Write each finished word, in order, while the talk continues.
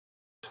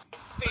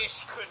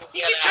fish couldn't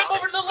He get can jump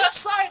over to the left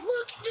side.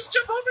 Look, just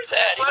jump over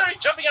that. He's already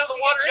jumping out of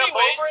the water Jump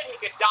anyway. over it. He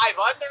could dive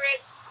under it.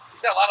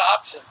 He's got a lot of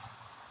options.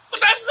 But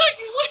that's like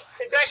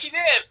It actually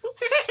did.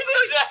 He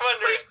did dive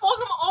under He it. flung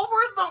him over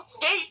the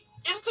gate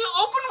into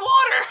open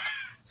water.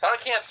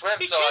 Sonic can't swim,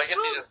 He so can't I guess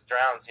he swim. just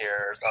drowns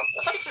here or I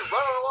something. thought he could run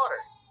on the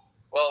water.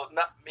 Well,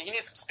 he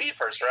needs some speed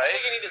first, I right?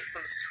 think he needed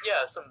some. Why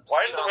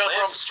speed didn't the on whale land.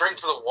 throw him straight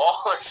to the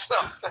wall or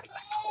something?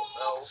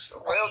 No, the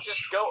whale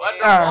just go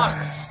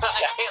underwater.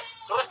 I can't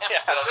swim.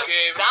 Yeah, Just this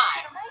game.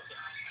 die.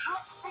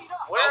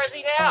 Where is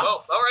he now?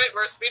 Oh, all right,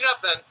 we're speeding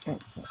up then.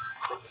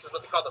 This is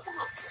what they call the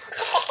mock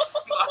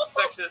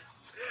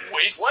sections.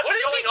 What's What's what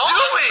is he going on?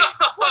 doing?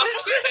 What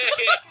is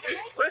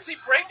Okay. What is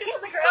he breaking in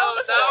the So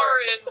ground now for?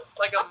 we're in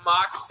like a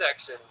mock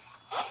section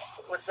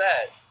What's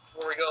that?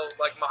 where we go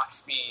like mock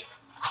speed.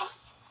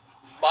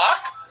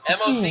 Mock?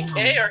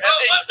 M-O-C-K or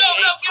M-A-C-H? No,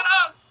 get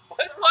on!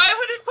 Why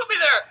would it put me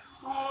there?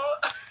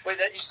 Wait,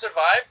 that you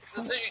survived? Because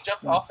as soon as you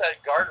jumped off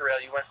that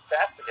guardrail, you went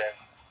fast again.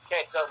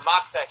 Okay, so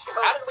mock section.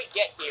 How did we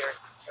get here,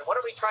 and what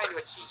are we trying to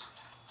achieve?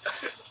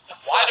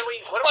 Why do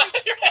we? What are we?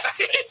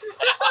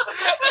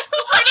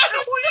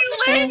 What are you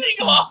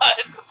landing on?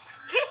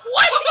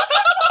 What?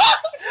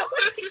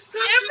 You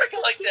can't break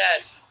it like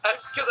that.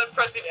 Because I'm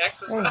pressing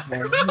X as well. Like,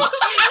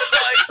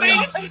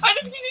 I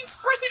just keep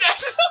pressing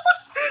X.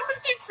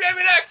 Just keep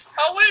spamming X.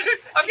 I'll win.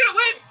 I'm gonna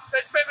win. I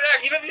spamming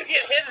X. even if you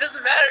get hit, it doesn't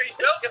matter. You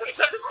Nope, just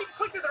because I'm just keep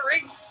clicking the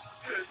rings.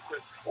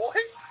 What?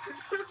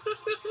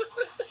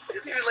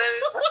 It's even landed.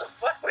 What the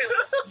fuck? Wait,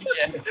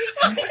 yeah.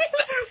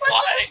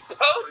 Fly.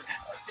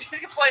 You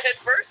can fly head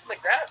first in the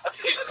ground.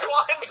 You just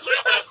want to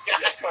kill this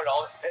guy.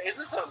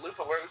 Isn't this a loop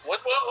of where?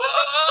 What?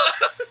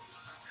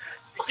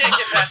 You can't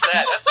get past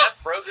that. That's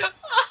broken.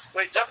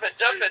 Wait, jump it.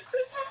 Jump it.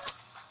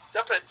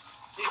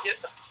 You get.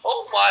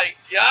 Oh my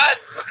god!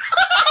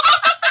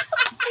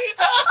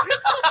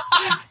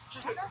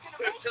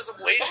 just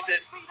wasted.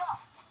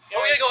 Oh,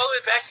 we gotta go all the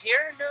way back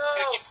here? No.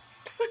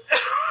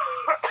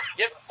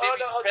 Yep. See if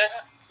you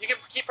press. You can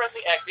keep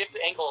pressing X. You have to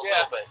angle a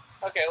little bit.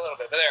 Okay, a little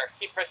bit. But there.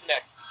 Keep pressing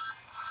X.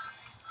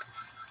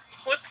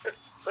 What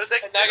is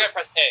X? And now I gotta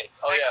press A.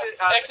 Oh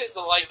yeah. X is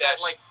the light Is that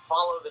dash. like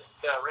follow the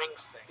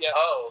rings thing? Yeah.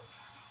 Oh.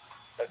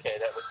 Okay,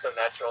 that looks so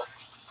natural.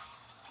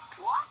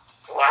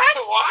 What?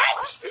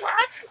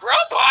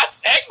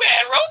 Robots!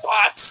 Eggman,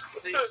 robots!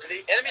 The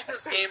enemies in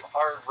this game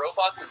are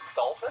robots and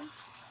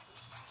dolphins?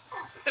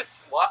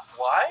 What?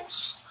 Why?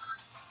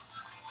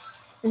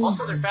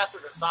 Also, they're faster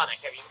than Sonic.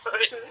 Have you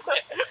noticed?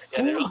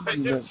 Yeah, they really I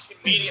just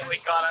immediately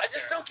caught up. I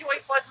just don't get why he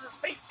flies with his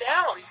face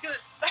down. He's gonna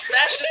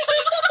smash into the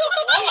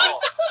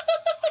wall.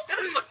 That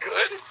doesn't look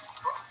good.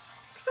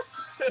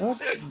 Yeah, well, it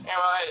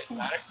doesn't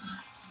matter.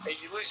 Hey,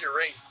 you lose your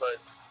rings, but...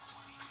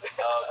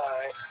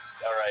 Alright.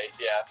 Alright,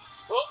 yeah.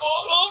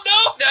 Oh,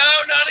 no! No,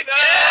 not again!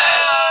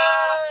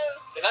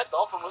 And that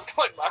dolphin was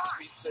going max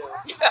speed too.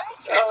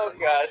 Oh,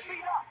 God.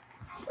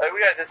 Alright, we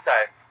got it this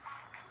time.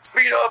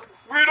 Speed up!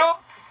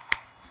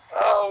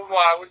 Oh,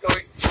 wow, we're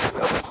going so...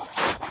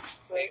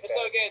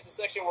 So again, it's a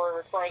section where it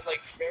requires like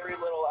very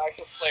little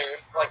actual player.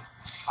 Like,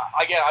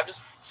 again, I'm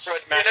just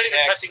pretty much You're not matching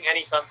even X. touching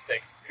any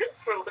thumbsticks.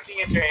 We're looking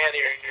at your hand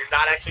here, and you're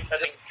not actually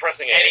touching Just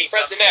pressing any A.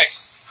 Pressing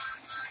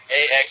X.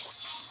 AX.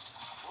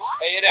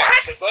 A and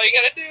X. That's all you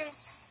gotta do.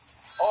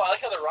 Oh, I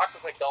like how the rocks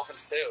look like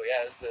dolphins, too.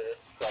 Yeah,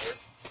 it's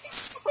clever.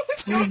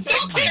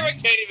 The camera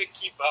can't even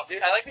keep up.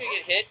 Dude, I like when you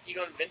get hit, you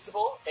go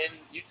invincible, and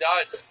you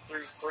dodge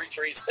through 3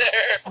 trees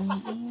there.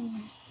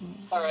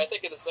 Alright, I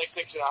think in this next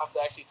section I'll have to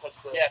actually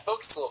touch the... Yeah,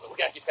 focus a little bit. We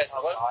gotta get past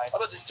Oh, what? my. How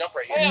about this jump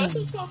right Oh, here? yeah,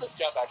 let's go on this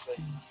jump actually.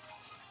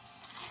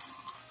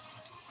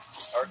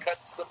 Or clip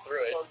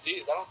through it. Oh,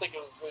 geez, I don't think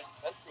it was really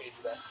meant for me to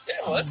do that.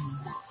 Yeah, it was.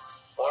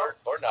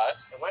 Or not.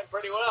 It went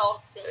pretty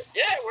well.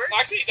 Yeah, it worked.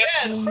 Actually,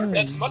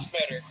 that's much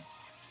better.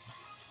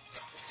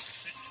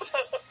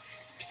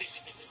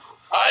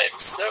 I'm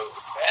so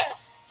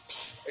fast.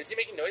 Is he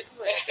making noises?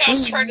 Like, I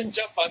was trying to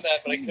jump on that,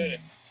 but I couldn't.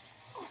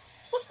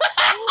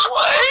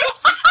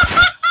 what?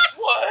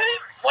 What?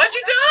 Why'd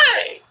you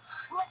die?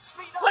 What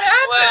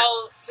happened?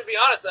 Well, to be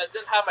honest, I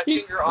didn't have my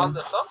finger on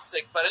the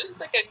thumbstick, but I didn't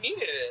think I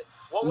needed it.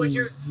 What was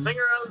your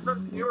finger on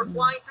the... You were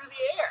flying through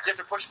the air. Did you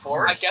have to push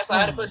forward? I guess I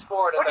had to push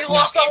forward. But as I you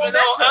jumped, lost all even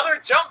though momentum.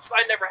 other jumps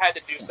I never had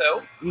to do so.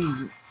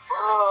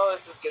 Oh,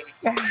 this is gonna be...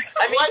 I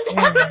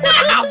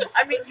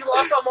mean, you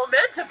lost all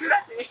momentum,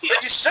 but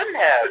you shouldn't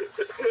have.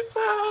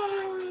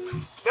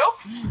 Nope.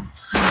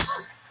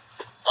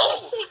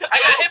 Oh, I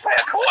got hit by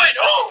a coin.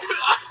 Oh,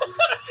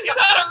 You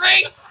got a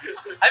ring!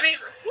 I mean,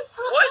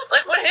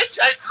 what hit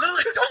you? I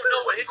literally don't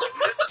know what hit you.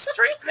 It's a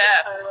straight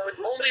path with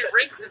only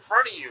rings in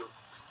front of you.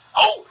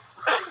 Oh,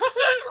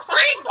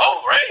 Ring!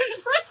 oh,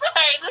 rings.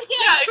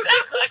 Yeah,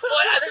 exactly. Like,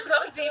 what? There's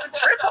nothing to even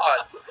trip on.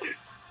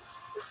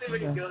 Let's see if we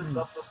can go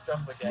up this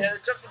jump again. Yeah, the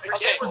jumps are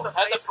Okay, careful. With the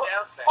had to face put-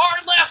 down thing.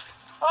 Hard left!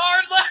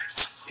 Hard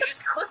left! You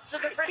just clipped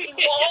through the freaking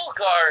wall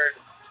guard.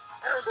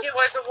 I don't get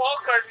why it's a wall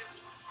guard. You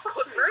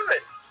clip through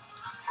it.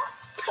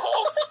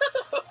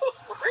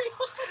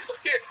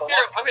 Here,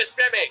 I'm gonna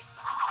spam A.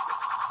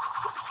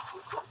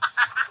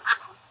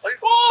 Like,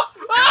 oh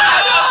no!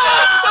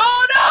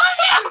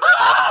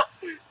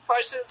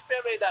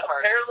 that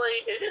hard. Apparently,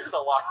 it is in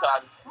the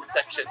locked-on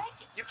section.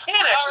 You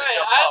can actually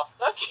jump off.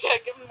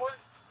 Okay, give him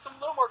some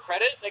little more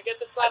credit. I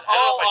guess it's not I don't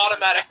know all if I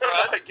automatic I don't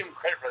know run. if I give him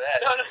credit for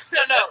that. No.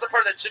 That's the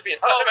part that should be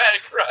an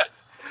automatic run.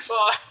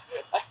 Well,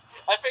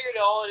 I figured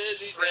all it is,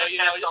 just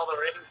all the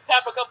rings.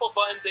 tap a couple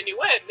buttons and you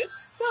win.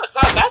 It's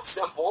not that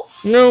simple.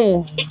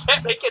 No. You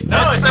can't make it No,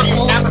 that it's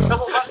simple. simple. Tap a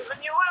couple buttons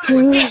and you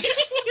win.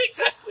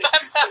 Exactly.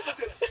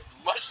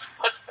 much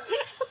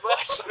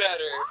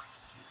better.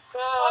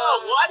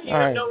 Oh, why do you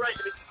have Alright. no right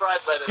to be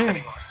surprised by this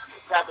anymore?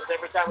 This happens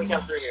every time we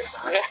come through here,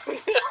 son.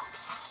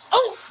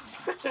 Oh!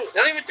 They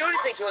don't even do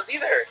anything to us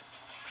either.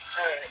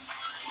 Alright.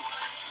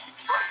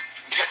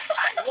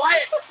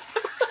 What?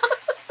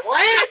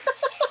 What?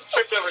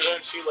 Tripped over his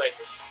own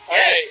shoelaces.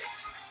 Yes.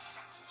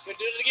 Gonna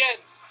do it again.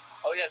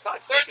 Oh yeah, it's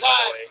not Third naked, by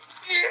time. the way.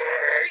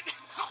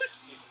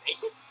 He's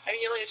naked. I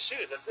mean, he only has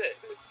shoes. That's it.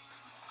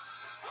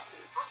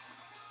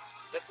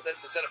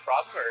 Is that a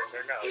problem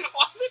or no?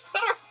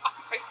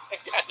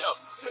 I know.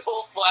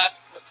 Full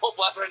blast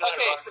right now.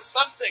 Okay, so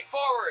thumbstick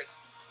forward.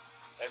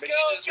 Make Go,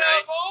 sure this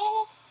right.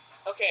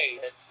 Gumbo! Okay.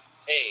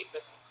 A.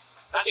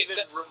 Not Okay, even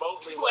that-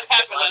 remotely What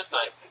happened last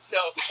time?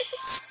 No.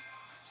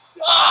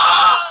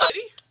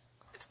 City?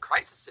 It's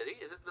Crisis City.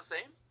 Is it the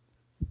same?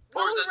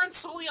 Or is we're it in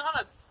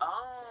Soliana.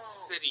 Oh.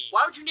 City?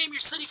 Why would you name your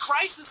city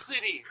Crisis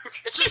City?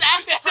 It's just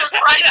asking for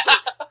a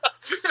crisis.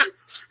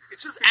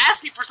 It's just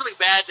asking for something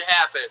bad to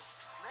happen.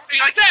 Something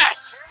like that!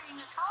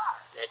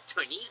 That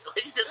tornado. What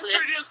is This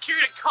tornado's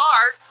carrying a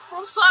car.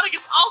 From Sonic,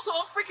 it's also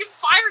a freaking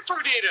fire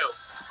tornado.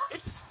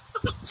 It's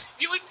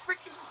spewing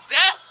freaking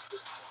death.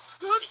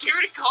 Who's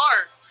carrying a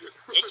car?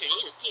 That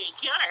tornado's carrying a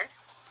car.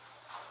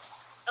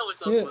 Oh,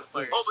 it's also on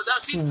fire. Oh, but now,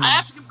 see, I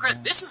have to give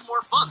credit. This is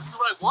more fun. This is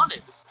what I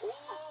wanted.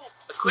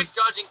 A quick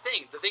dodging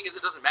thing. The thing is,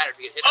 it doesn't matter if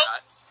you get hit or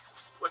not.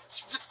 What,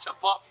 you just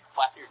jump off and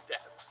fly to your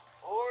death.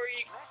 Or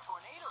you That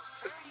tornado's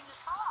carrying a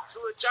car. to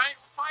a giant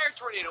fire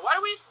tornado. Why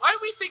do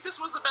we think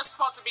this was the best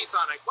spot to be,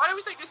 Sonic? Why do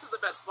we think this is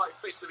the best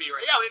place to be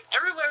right Yeah,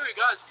 everywhere we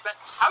go, it's just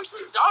how are we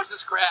supposed to dodge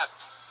this crap?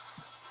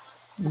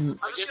 now?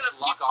 I'm just guess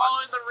gonna lock keep on.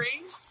 following the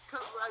rings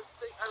because I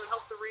think I would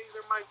hope the rings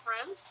are my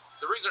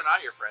friends. The rings are not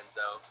your friends,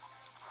 though.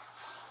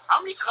 How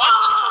many cars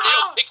is this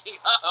tornado picking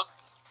up?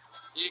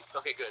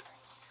 Okay, good.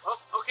 Oh,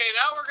 okay.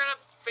 Now we're gonna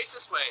face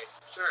this way.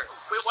 Sure.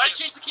 Wait, why did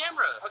you change the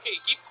camera? Okay,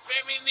 keep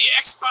spamming the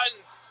X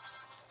button.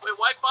 Wait,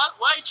 why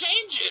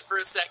change it for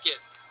a second?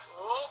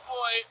 Oh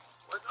boy.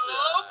 What Oh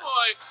the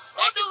boy.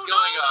 heck is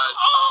going on?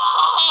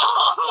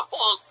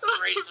 Oh,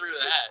 straight through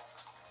that.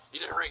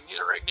 Need a ring.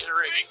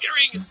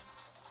 Rings.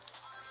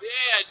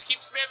 Yeah, just keep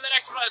spamming that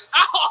X button.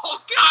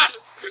 Oh god.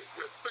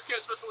 Okay,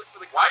 I'm supposed to look for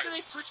the cars. Why do they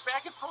switch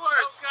back and forth?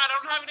 Oh god, I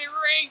don't have any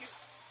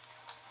rings.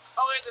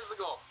 Oh wait, this is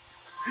a goal.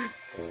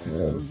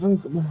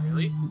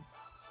 Really?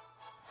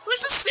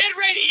 Let's just stand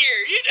right here,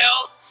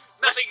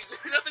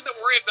 nothing to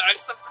worry about.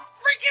 It's a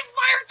freaking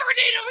fire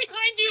tornado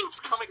behind you. It's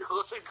coming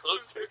closer and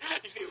closer.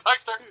 You see Sock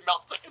starts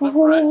melting in the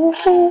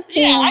front.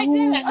 Yeah, I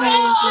did it.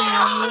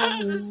 Ah,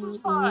 this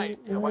is fine.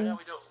 Yeah, why don't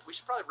we do? We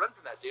should probably run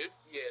from that, dude.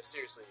 Yeah,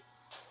 seriously.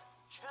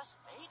 Just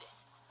made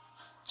it.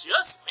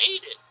 Just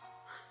made it.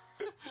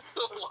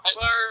 What?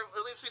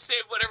 Or at least we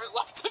saved whatever's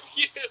left of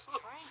you. Trains.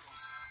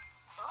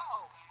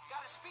 Uh-oh.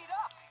 Gotta speed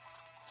up.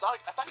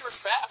 Sonic, I thought you were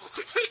fast.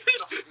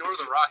 Ignore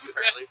the rocks,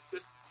 apparently.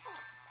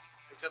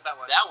 Except that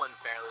one. That one,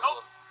 apparently.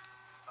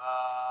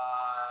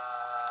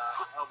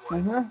 Oh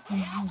boy.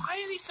 Why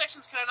in these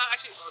sections can I not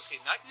actually...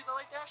 Okay, now I can do the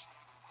light dash?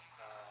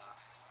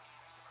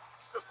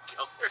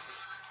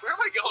 Where am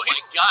I going? Oh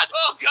my god.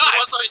 Oh god!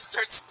 Also, he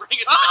starts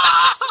sprinting as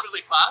fast as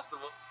humanly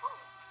possible.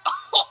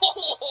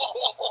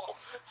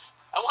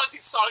 I want to see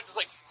Sonic just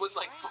like split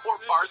like 4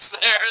 parts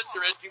there as he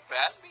ran too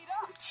fast. Speed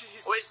up.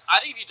 Jesus. Wait, I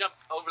think if you jump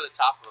over the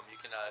top of him, you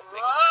can make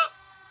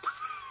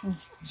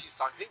it. Jeez,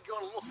 Sonic, think you're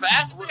going a little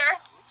fast there?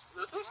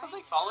 Is there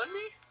something following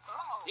me?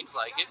 Uh-oh. Seems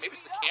like it. Maybe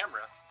it's the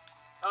camera.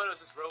 Oh no,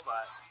 it's this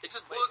robot. It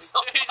just blew Wait,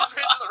 itself it just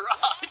ran to the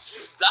rock. It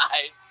just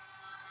died.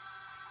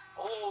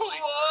 Holy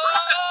Whoa!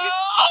 crap.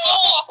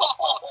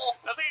 Oh!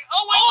 Nothing.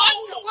 Oh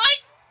wait, what?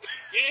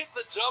 You hit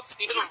the jumps,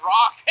 you hit a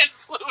rock, and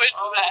flew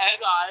into Oh that.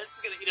 god, this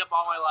is gonna eat up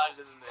all my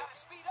lives, isn't it? Gotta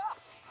speed up.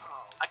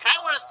 I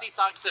kind of want to see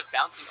Sonic instead of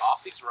bouncing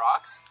off these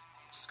rocks,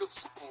 just go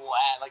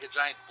splat like a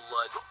giant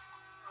blood.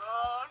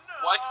 Oh no!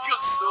 Why does he go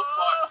so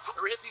far?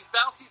 Or hit these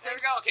bouncy There we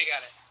things? go. Okay,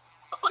 got it.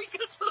 Oh, he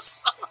goes so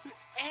soft.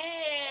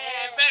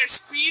 And better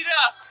speed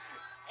up.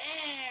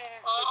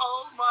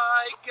 Oh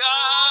my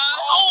god!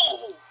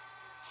 Oh!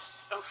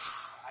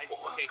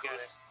 Okay, that's got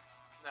close.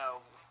 it.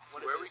 No, what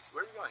is Where are we this?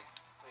 going?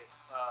 Wait,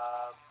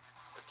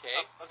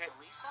 Okay. okay. Is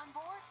Elise on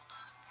board?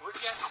 Where'd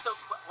you guys so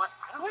what?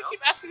 I don't Why do know. you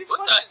keep asking these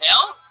What questions? the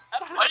hell? I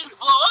don't know. Why does it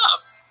blow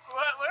up?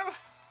 What?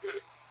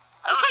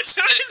 I don't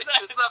understand. What is that?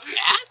 Is that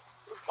bad?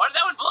 Why did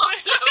that one blow up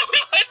too?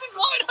 Why is it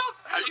blowing up?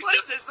 you What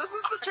is just- this? This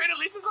is the train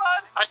Elisa's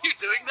on? Are you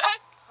doing that?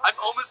 I'm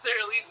almost there.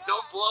 At least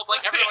don't blow up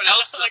like everyone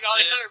else just like all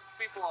the did. other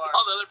people are.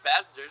 All the other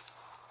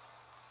passengers.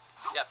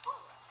 Yep.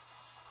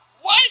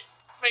 What?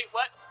 Wait,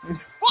 what?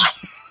 What?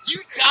 You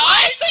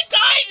died? I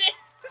died!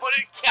 But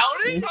it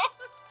counted?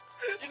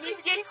 You didn't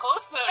even get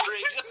close to that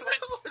ring. You just went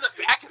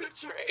back of the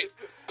train.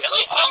 At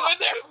least are you in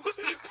there? At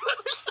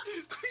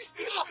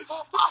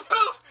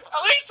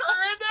least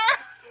you're in there?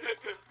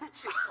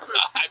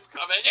 I'm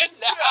coming in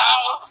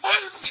now.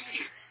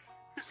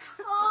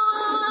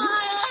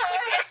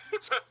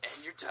 And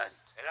you're done.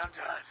 And I'm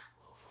done.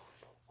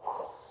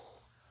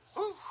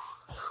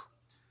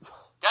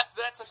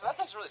 That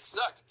section really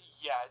sucked.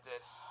 Yeah, it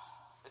did.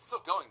 It's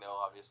still going though,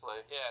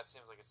 obviously. Yeah, it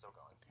seems like it's still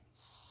going.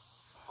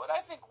 But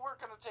I think we're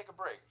gonna take a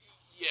break.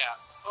 Yeah.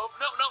 Oh,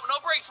 no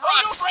breaks for Oh,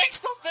 us. no breaks!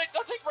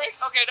 Don't take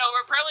breaks! Okay, no,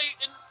 we're apparently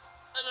in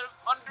an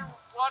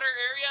underwater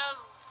area.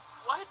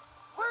 What?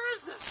 Where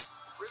is this?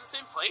 We're in the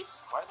same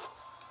place? Why the...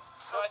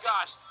 Oh,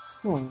 gosh.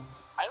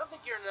 I don't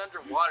think you're in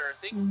underwater. I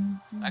think...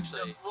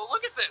 Actually... Well,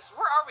 look at this.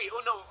 Where are we?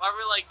 Oh, no. Are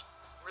we, like...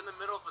 We're in the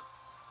middle of a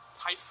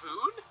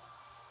typhoon?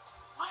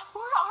 What?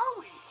 Where are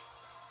we?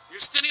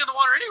 You're standing on the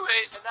water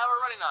anyways! And now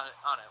we're running on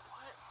it.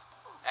 What?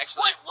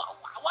 Actually...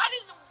 Why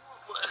did...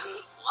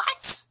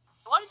 What?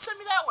 Why did it send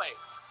me that way?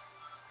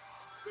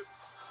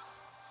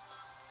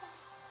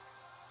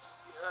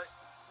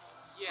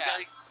 Yeah.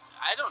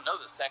 I don't know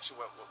this section,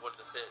 what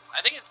this is.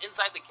 I think it's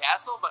inside the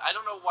castle, but I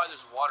don't know why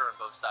there's water on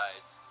both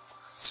sides.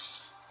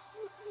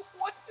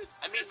 What is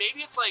I mean, this?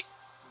 maybe it's like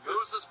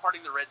Moses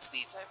parting the Red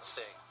Sea type of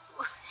thing.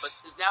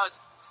 But now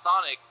it's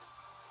Sonic.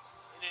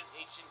 In an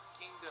ancient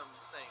kingdom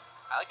thing.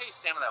 I like how you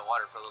stand on that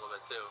water for a little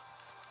bit, too.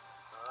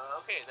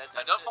 Okay, that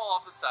Now, don't fall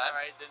off this time.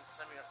 Alright, didn't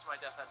send me up to my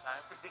death that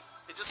time.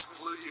 It just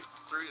flew you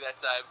through that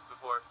time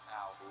before.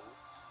 Ow.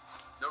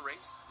 No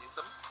rings. Need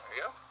some? There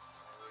you go.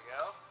 There we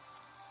go.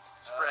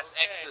 Just press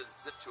X to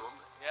zip to them.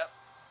 Yep.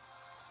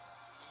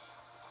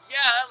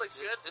 Yeah, that looks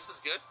good. This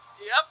is good.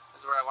 Yep.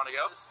 This is where I want to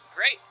go. This is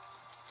great.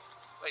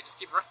 Wait, just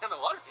keep running on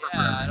the water for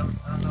Yeah, I don't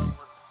know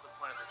what the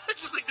point of this is.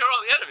 Just ignore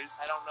all the enemies.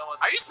 I don't know what...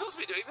 Are you supposed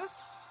to be doing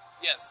this?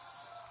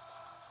 Yes.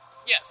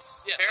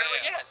 Yes. Yes,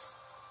 Apparently, I am.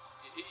 yes.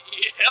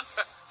 Yep.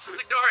 Just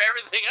ignore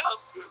everything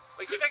else.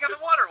 But get back on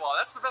the water wall.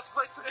 That's the best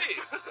place to be.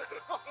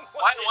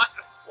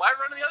 Why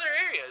run in the other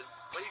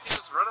areas when you can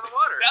just run on the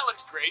water? That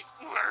looks great.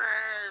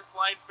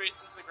 Flying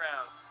face into the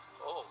ground.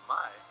 Oh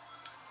my.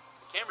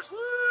 The camera's...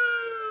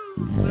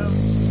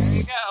 Woo!